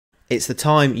It's the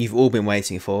time you've all been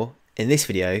waiting for. In this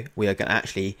video, we are going to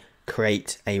actually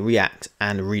create a React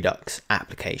and Redux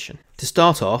application. To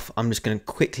start off, I'm just going to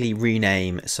quickly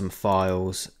rename some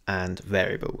files and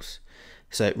variables.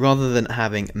 So rather than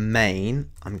having main,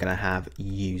 I'm going to have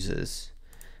users,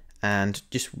 and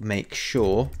just make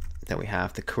sure that we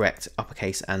have the correct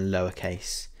uppercase and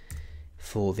lowercase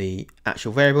for the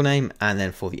actual variable name and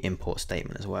then for the import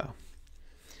statement as well.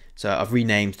 So I've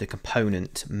renamed the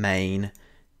component main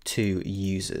to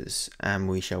users, and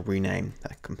we shall rename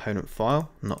that component file,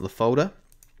 not the folder,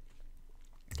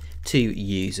 to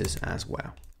users as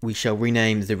well. We shall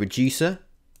rename the reducer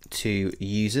to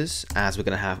users, as we're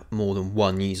going to have more than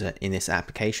one user in this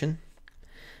application.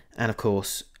 And of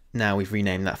course, now we've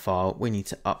renamed that file, we need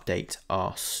to update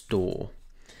our store.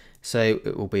 So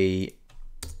it will be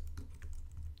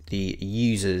the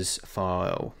users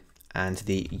file and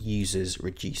the users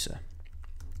reducer.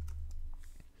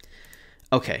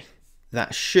 Okay,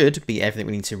 that should be everything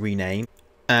we need to rename.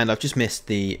 And I've just missed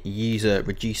the user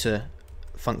reducer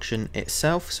function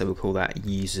itself, so we'll call that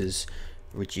users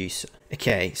reducer.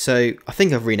 Okay, so I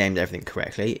think I've renamed everything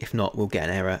correctly. If not, we'll get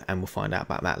an error and we'll find out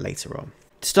about that later on.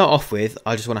 To start off with,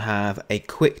 I just want to have a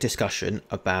quick discussion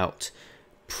about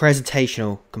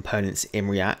presentational components in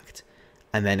React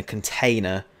and then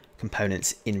container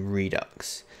components in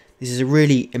Redux. This is a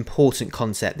really important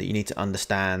concept that you need to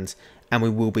understand, and we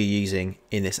will be using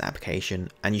in this application,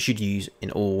 and you should use in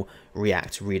all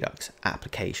React Redux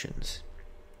applications.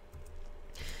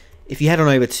 If you head on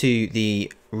over to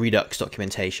the Redux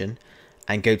documentation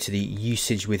and go to the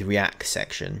usage with React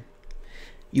section,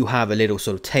 you'll have a little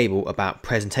sort of table about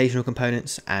presentational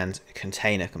components and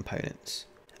container components.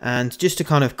 And just to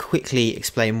kind of quickly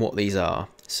explain what these are.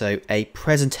 So a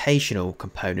presentational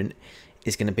component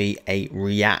is going to be a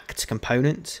React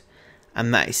component,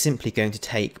 and that is simply going to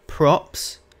take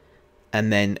props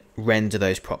and then render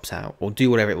those props out, or do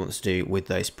whatever it wants to do with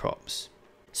those props.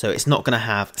 So it's not going to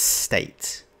have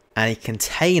state. And a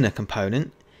container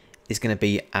component is going to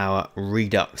be our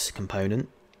Redux component,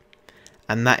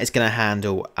 and that is going to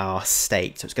handle our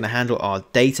state. So it's going to handle our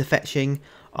data fetching,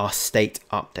 our state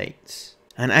updates.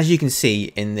 And as you can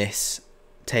see in this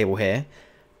table here,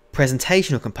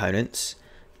 presentational components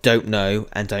don't know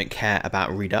and don't care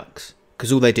about Redux,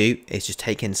 because all they do is just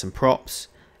take in some props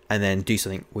and then do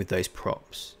something with those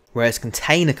props. Whereas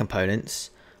container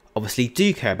components obviously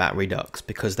do care about Redux,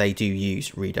 because they do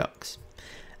use Redux.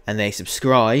 And they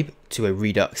subscribe to a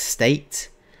Redux state,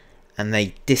 and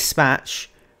they dispatch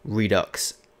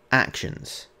Redux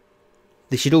actions.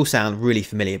 This should all sound really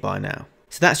familiar by now.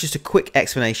 So that's just a quick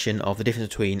explanation of the difference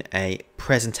between a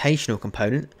presentational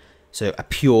component, so a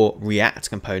pure React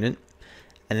component,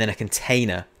 and then a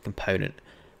container component,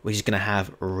 which is going to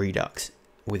have Redux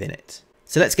within it.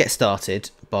 So let's get started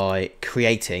by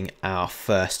creating our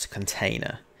first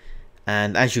container.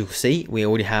 And as you'll see, we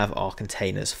already have our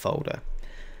containers folder.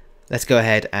 Let's go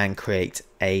ahead and create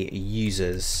a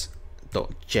users.js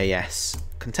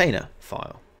container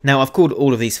file. Now I've called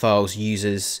all of these files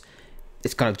users.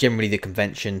 It's kind of generally the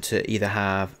convention to either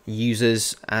have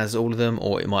users as all of them,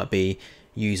 or it might be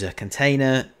user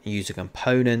container, user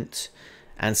component,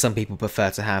 and some people prefer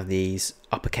to have these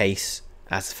uppercase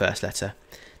as the first letter.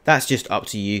 That's just up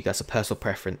to you. That's a personal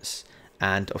preference,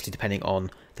 and obviously depending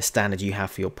on the standard you have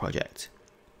for your project.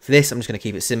 For this, I'm just going to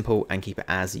keep it simple and keep it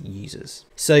as users.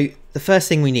 So the first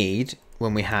thing we need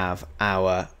when we have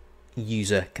our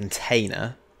user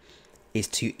container is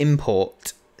to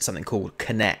import something called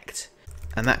connect.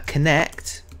 And that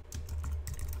connect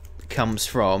comes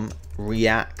from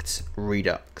React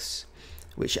Redux,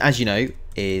 which, as you know,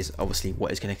 is obviously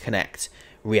what is going to connect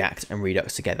React and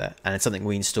Redux together. And it's something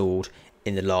we installed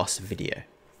in the last video.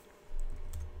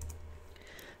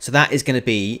 So that is going to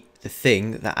be the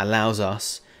thing that allows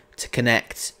us to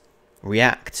connect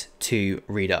React to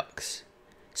Redux.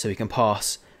 So we can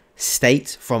pass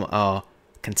state from our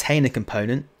container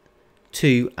component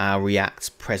to our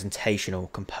React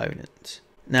presentational component.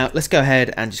 Now let's go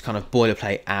ahead and just kind of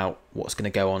boilerplate out what's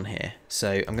going to go on here.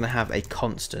 So I'm going to have a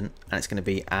constant, and it's going to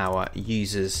be our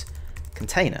users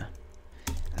container.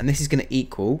 And this is going to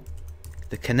equal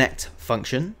the connect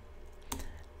function.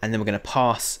 And then we're going to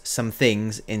pass some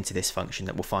things into this function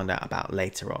that we'll find out about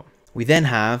later on. We then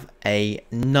have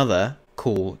another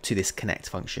call to this connect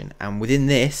function, and within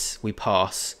this we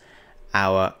pass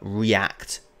our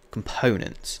React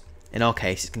component. In our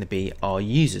case, it's going to be our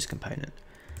users component.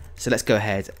 So let's go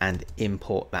ahead and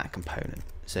import that component.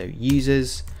 So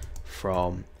users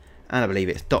from, and I believe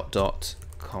it's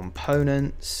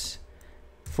 .components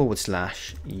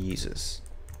 / users.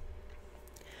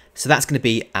 So that's going to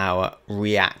be our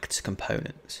React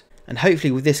component. And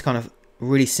hopefully with this kind of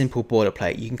really simple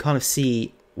boilerplate, you can kind of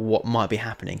see what might be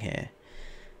happening here.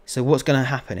 So what's going to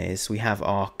happen is we have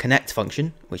our connect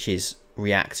function, which is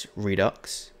React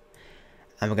Redux,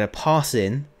 and we're going to pass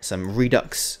in some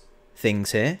Redux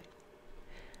things here,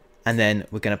 and then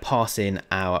we're going to pass in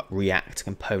our React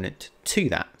component to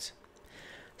that.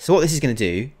 So what this is going to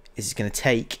do is it's going to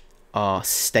take our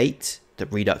state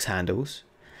that Redux handles,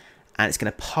 and it's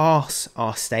going to pass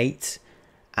our state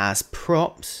as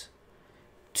props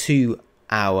to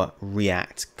our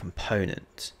React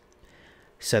component,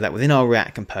 so that within our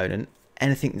React component,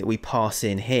 anything that we pass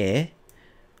in here,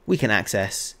 we can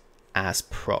access as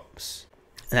props.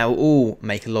 And that will all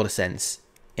make a lot of sense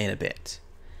in a bit.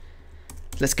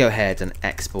 Let's go ahead and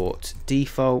export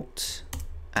default,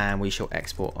 and we shall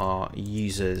export our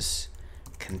users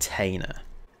container.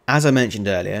 As I mentioned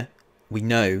earlier, we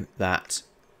know that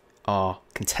our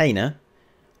container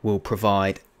will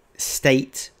provide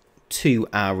state to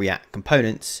our React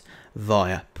components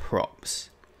via props.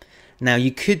 Now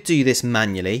you could do this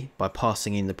manually by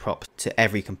passing in the props to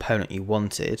every component you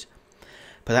wanted,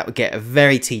 but that would get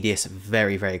very tedious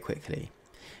very, very quickly.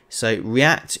 So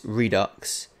React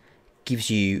Redux gives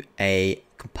you a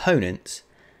component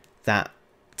that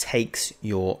takes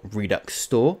your Redux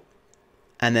store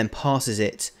and then passes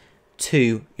it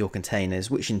to your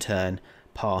containers, which in turn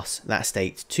pass that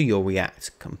state to your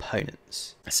React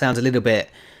components. It sounds a little bit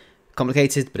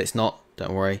complicated, but it's not,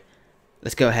 don't worry.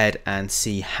 Let's go ahead and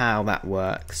see how that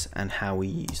works and how we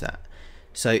use that.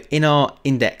 So in our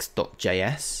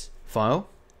index.js file,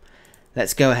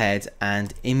 let's go ahead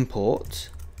and import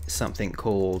something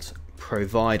called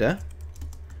provider,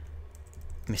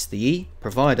 missed the E,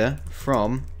 provider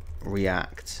from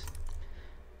React-Redux.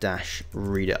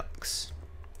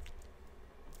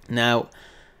 Now,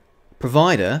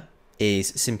 provider is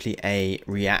simply a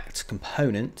React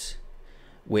component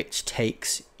which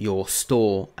takes your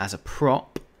store as a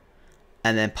prop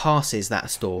and then passes that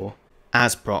store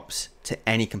as props to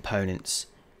any components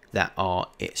that are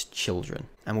its children.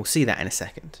 And we'll see that in a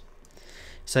second.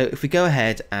 So if we go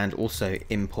ahead and also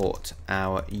import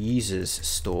our users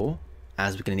store,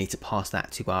 as we're going to need to pass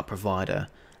that to our provider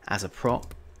as a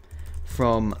prop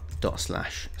from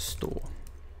 /store.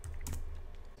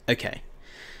 Okay,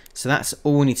 so that's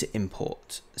all we need to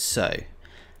import. So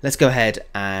let's go ahead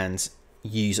and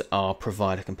use our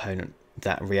provider component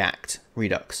that React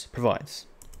Redux provides.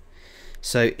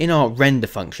 So in our render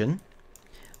function,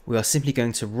 we are simply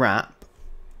going to wrap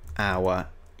our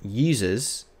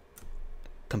users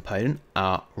component,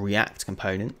 our React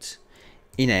component,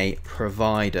 in a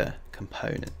provider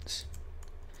component.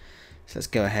 So let's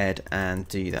go ahead and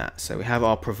do that. So we have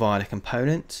our provider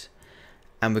component,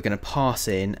 and we're going to pass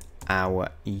in our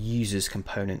users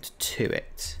component to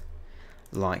it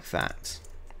like that.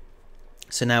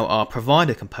 So now our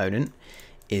provider component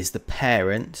is the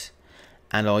parent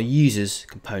and our users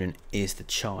component is the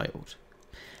child.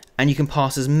 And you can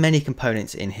pass as many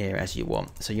components in here as you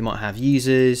want. So you might have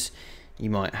users, you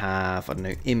might have, I don't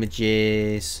know,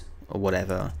 images or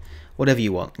whatever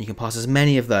you want. You can pass as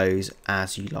many of those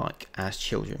as you like as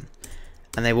children.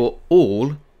 And they will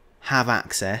all have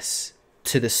access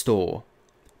to the store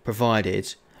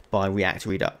provided by React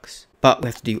Redux. But we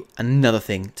have to do another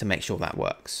thing to make sure that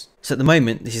works. So at the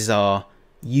moment, this is our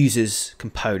users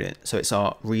component. So it's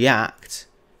our React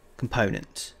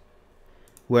component.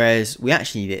 Whereas we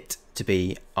actually need it to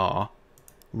be our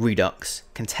Redux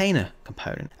container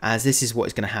component, as this is what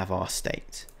is going to have our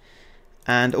state.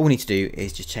 And all we need to do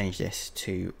is just change this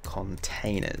to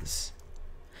containers.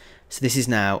 So this is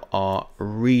now our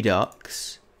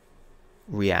Redux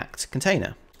React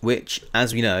container, which,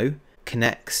 as we know,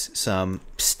 connects some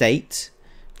state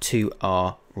to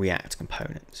our React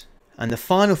component. And the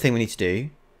final thing we need to do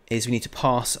is we need to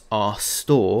pass our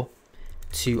store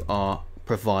to our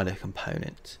provider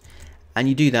component. And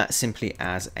you do that simply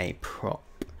as a prop.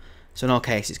 So in our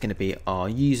case, it's going to be our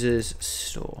users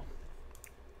store.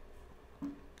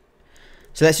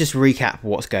 So let's just recap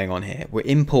what's going on here. We're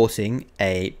importing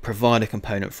a provider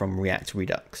component from React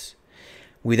Redux.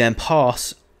 We then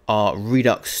pass our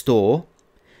Redux store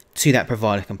to that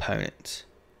provider component.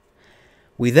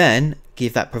 We then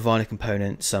give that provider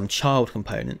component some child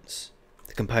components,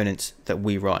 the components that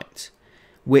we write,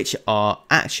 which are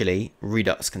actually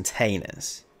Redux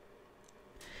containers.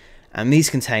 And these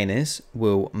containers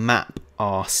will map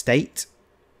our state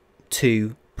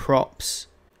to props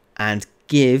and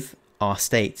give our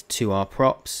state to our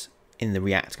props in the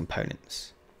React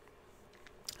components.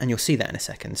 And you'll see that in a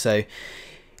second. So if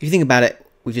you think about it,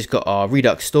 we've just got our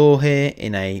Redux store here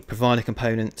in a provider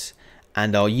component,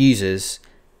 and our users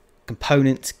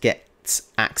component get gets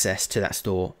access to that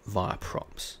store via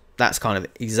props. That's kind of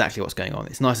exactly what's going on.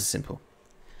 It's nice and simple.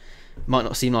 Might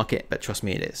not seem like it, but trust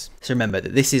me, it is. So remember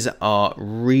that this is our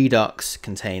Redux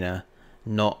container,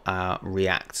 not our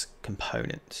React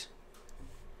component.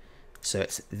 So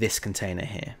it's this container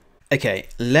here. Okay,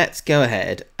 let's go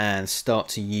ahead and start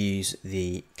to use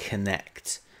the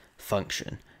connect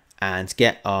function and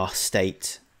get our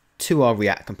state to our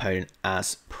React component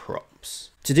as props.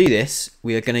 To do this,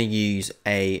 we are going to use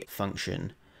a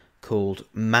function called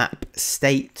map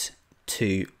state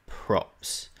to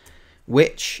props,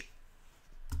 which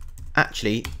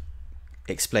actually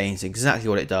explains exactly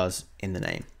what it does in the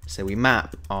name. So we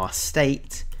map our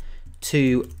state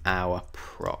to our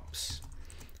props.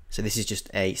 So this is just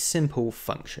a simple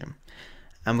function,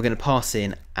 and we're going to pass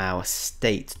in our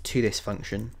state to this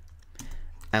function,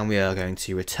 and we are going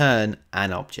to return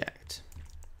an object.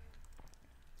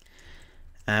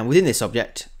 And within this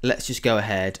object, let's just go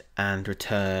ahead and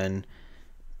return,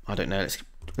 I don't know, let's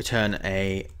return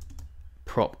a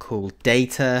prop called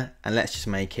data, and let's just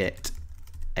make it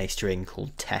a string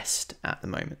called test at the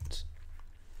moment.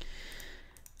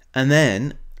 And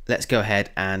then let's go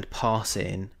ahead and pass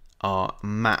in our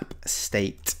map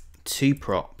state to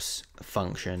props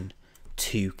function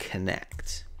to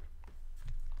connect.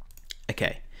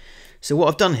 Okay, so what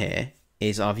I've done here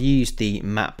is I've used the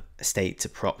map state to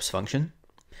props function,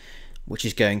 which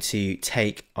is going to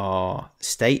take our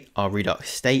state, our Redux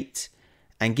state,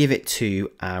 and give it to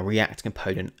our React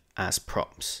component as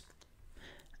props.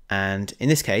 And in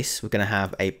this case, we're going to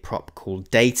have a prop called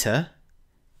data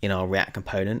in our React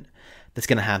component that's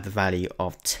going to have the value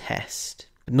of test.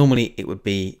 Normally it would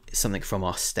be something from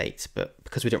our state, but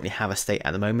because we don't really have a state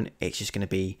at the moment, it's just going to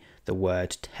be the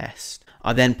word test.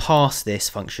 I then pass this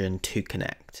function to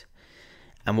connect.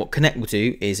 And what connect will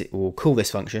do is it will call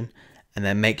this function and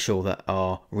then make sure that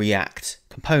our React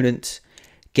component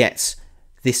gets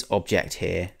this object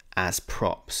here as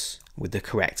props with the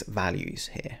correct values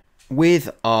here. With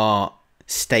our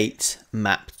state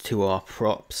mapped to our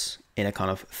props in a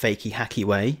kind of fakey hacky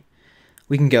way,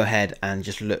 we can go ahead and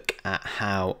just look at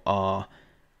how our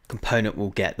component will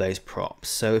get those props.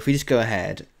 So if we just go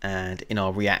ahead and in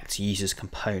our React users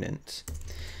component,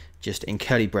 just in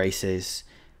curly braces,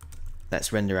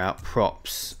 let's render out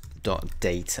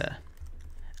props.data.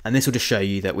 And this will just show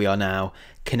you that we are now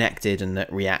connected and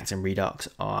that React and Redux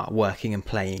are working and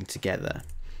playing together.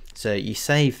 So you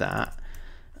save that.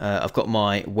 I've got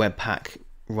my Webpack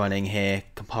running here,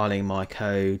 compiling my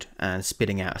code and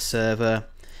spitting out a server.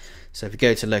 So if we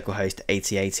go to localhost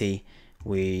 8080,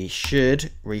 we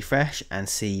should refresh and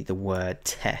see the word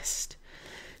test.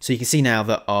 So you can see now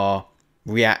that our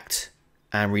React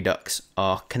and Redux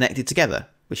are connected together,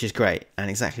 which is great and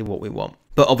exactly what we want.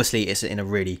 But obviously it's in a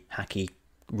really hacky,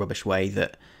 rubbish way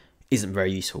that isn't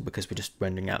very useful because we're just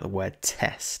rendering out the word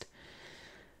test.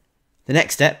 The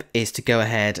next step is to go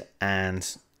ahead and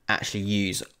actually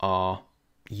use our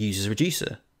users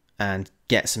reducer and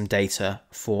get some data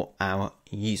for our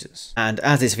users. And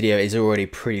as this video is already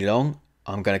pretty long,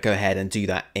 I'm going to go ahead and do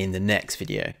that in the next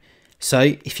video. So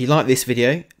if you like this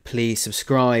video, please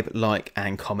subscribe, like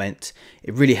and comment.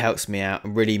 It really helps me out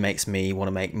and really makes me want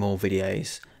to make more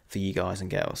videos for you guys and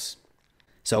girls.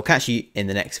 So I'll catch you in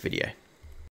the next video.